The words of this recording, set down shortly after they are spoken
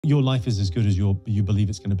Your life is as good as you believe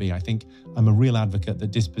it's going to be. I think I'm a real advocate that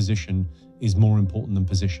disposition is more important than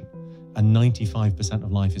position. And 95%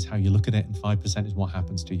 of life is how you look at it, and 5% is what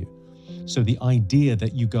happens to you. So the idea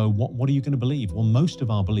that you go, what are you going to believe? Well, most of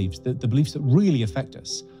our beliefs, the beliefs that really affect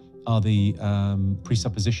us, are the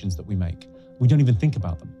presuppositions that we make. We don't even think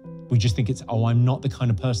about them. We just think it's, oh, I'm not the kind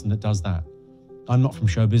of person that does that. I'm not from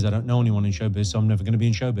showbiz. I don't know anyone in showbiz, so I'm never going to be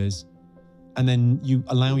in showbiz. And then you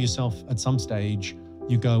allow yourself at some stage,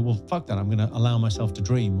 you go, well, fuck that. I'm going to allow myself to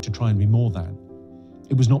dream, to try and be more than.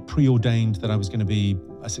 It was not preordained that I was going to be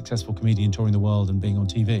a successful comedian touring the world and being on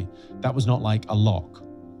TV. That was not like a lock.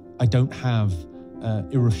 I don't have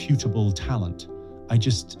irrefutable talent.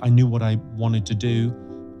 I knew what I wanted to do,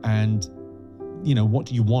 and, you know, what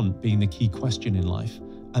do you want being the key question in life?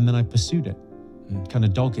 And then I pursued it kind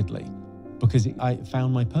of doggedly because I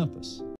found my purpose.